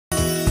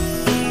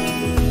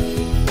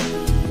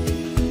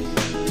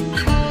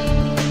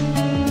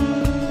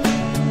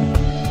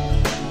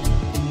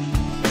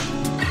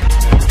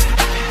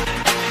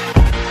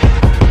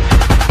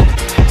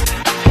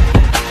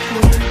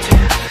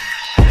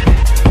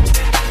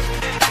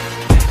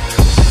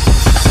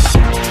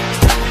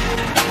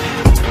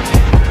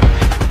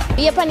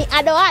Hii hapa ni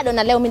Ado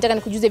na leo mimi nataka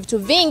nikujuze vitu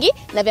vingi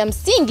na vya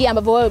msingi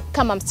ambavyo wewe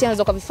kama msichana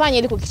unaweza kuvifanya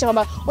ili kuhakikisha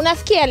kwamba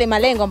unafikia yale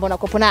malengo ambayo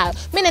unakopo nayo.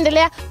 Mimi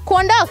naendelea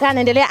kuondoka,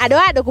 naendelea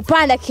Ado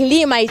kupanda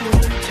kilima.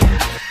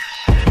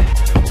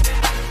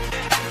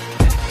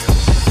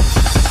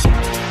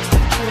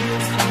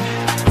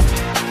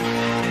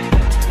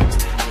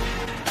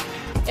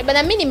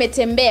 Bana mimi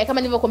nimetembea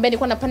kama nilivyokuambia,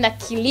 nilikuwa napanda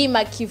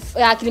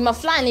kilima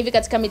fulani hivi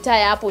katika mitaa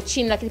ya hapo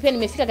chini, lakini pia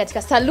nimefika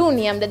katika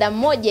saluni ya mdada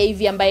mmoja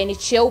hivi ambaye ni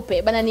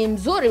cheupe. Bana ni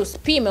mzuri,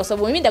 usipime kwa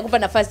sababu mimi nitakupa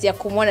nafasi ya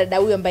kumuona dada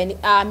huyo ambaye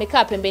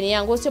amekaa pembeni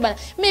yangu. Sio bana,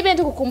 mimi pia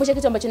nikukumbusha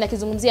kitu ambacho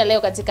nakizungumzia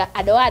leo katika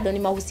Ado ni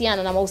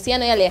mahusiano, na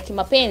mahusiano yale ya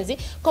kimapenzi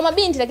kwa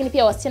mabinti lakini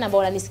pia wasichana ambao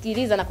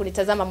wananisikiliza na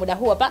kunitazama muda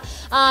huu hapa.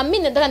 Mimi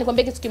nataka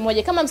nikwambie kitu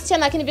kimoja, kama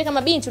msichana lakini pia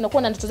kama binti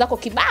unakuwa na ndoto zako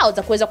kibao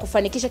za kuweza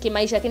kufanikisha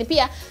kimaisha, lakini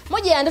pia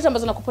moja ya ndoto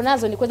ambazo unakuwa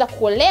nazo ni kuweza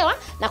kuolewa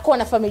na kuwa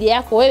na familia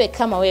yako wewe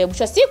kama wewe.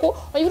 Mwisho siku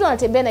unajikuta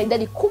unatembea na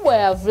idadi kubwa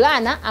ya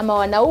wavulana ama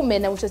wanaume,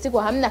 na mwisho siku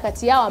hamna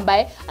kati yao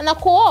ambaye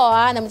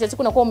anakuoa, na mwisho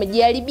siku unakuwa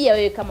umejiharibia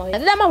wewe kama wewe.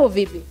 Dada, mambo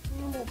vipi?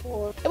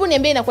 Hebu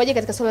niambie inakuaje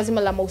katika swala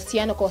zima la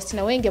mahusiano kwa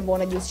wasichana wengi ambao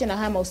wanajihusisha na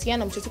haya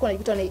mahusiano? Mwisho siku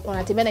unajikuta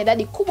wanatembea na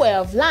idadi kubwa ya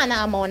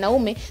wavulana ama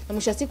wanaume, na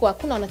mwisho siku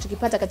hakuna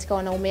wanachokipata katika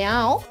wanaume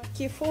hao.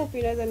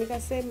 Kifupi naweza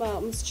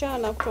nikasema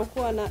msichana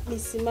kutokuwa na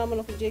misimamo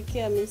na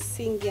kujiwekea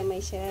misingi ya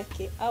maisha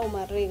yake au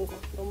malengo,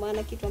 ndio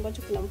maana kitu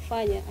ambacho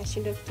kinamfanya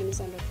ashindwe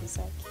kutimiza ndoto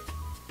zake.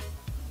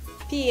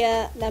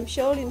 Pia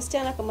namshauri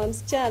msichana kama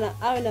msichana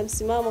awe na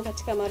msimamo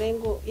katika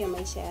malengo ya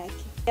maisha yake.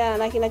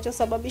 Na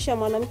kinachosababisha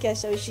mwanamke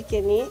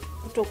ashawishike ni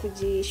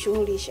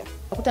kutokujishughulisha.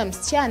 Unakuta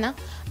msichana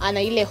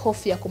ana ile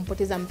hofu ya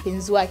kumpoteza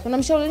mpenzi wake.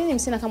 Unamshauri nini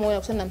msichana kama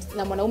wewe unakutana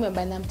na mwanaume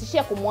ambaye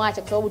anamtishia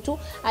kumwacha kwa sababu tu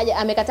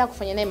amekataa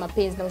kufanya naye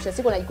mapenzi, na mwisho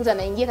siku anajikuta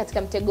anaingia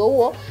katika mtego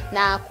huo na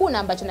hakuna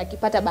ambacho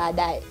nakipata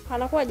baadaye?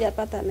 Anakuwa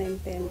hajapata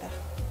anayempenda.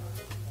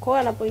 Kwa hiyo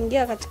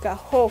anapoingia katika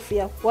hofu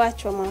ya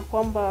kuachwa, maana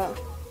kwamba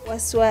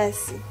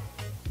wasiwasi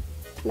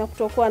na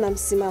kutokuwa na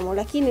msimamo,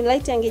 lakini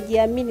laiti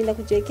angejiamini na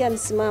kujiwekea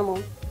msimamo,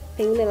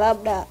 pengine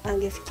labda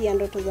angefikia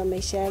ndoto za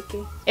maisha yake.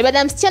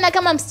 Bada msichana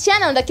kama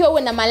msichana unatakiwa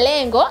uwe na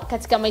malengo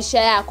katika maisha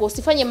yako.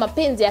 Usifanye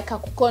mapenzi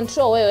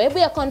yakakucontrol wewe. Hebu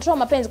ya control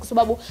mapenzi, kwa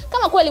sababu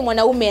kama kweli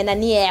mwanaume ana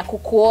nia ya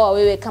kukuoa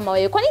wewe kama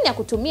wewe, kwa nini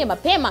akutumie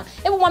mapema?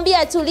 Hebu mwambie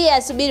atulie,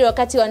 asubiri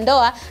wakati wa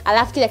ndoa,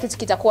 alafu kila kitu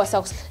kitakuwa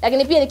sawa.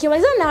 Lakini pia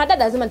nikimalizana na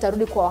wadada lazima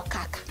nitarudi kwa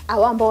wakaka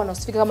au ambao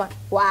wanasifika kama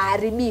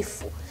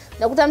waharibifu.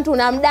 Nakuta mtu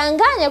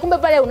unamdanganya kumbe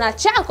pale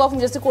unachako, afu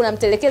mwisho siku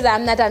unamtelekeza,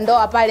 hamna hata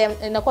ndoa pale,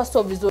 inakuwa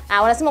sio vizuri.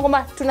 Wanasema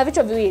kwamba tuna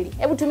vichwa viwili.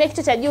 Hebu tumia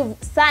kichwa cha juu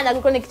sana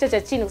kuliko kichwa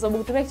cha chini, kwa sababu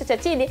ukitumia kichwa cha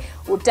chini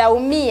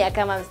utaumia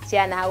kama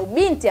msichana au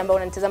binti ambao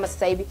unanitazama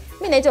sasa hivi.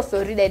 Mimi naitwa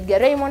Florida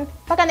Edgar Raymond.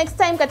 Paka next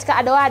time katika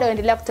Ado,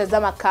 endelea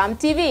kutazama Kam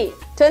TV.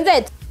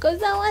 Twende,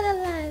 'cause I wanna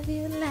love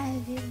you,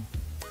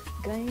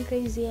 going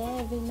crazy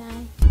every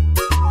night.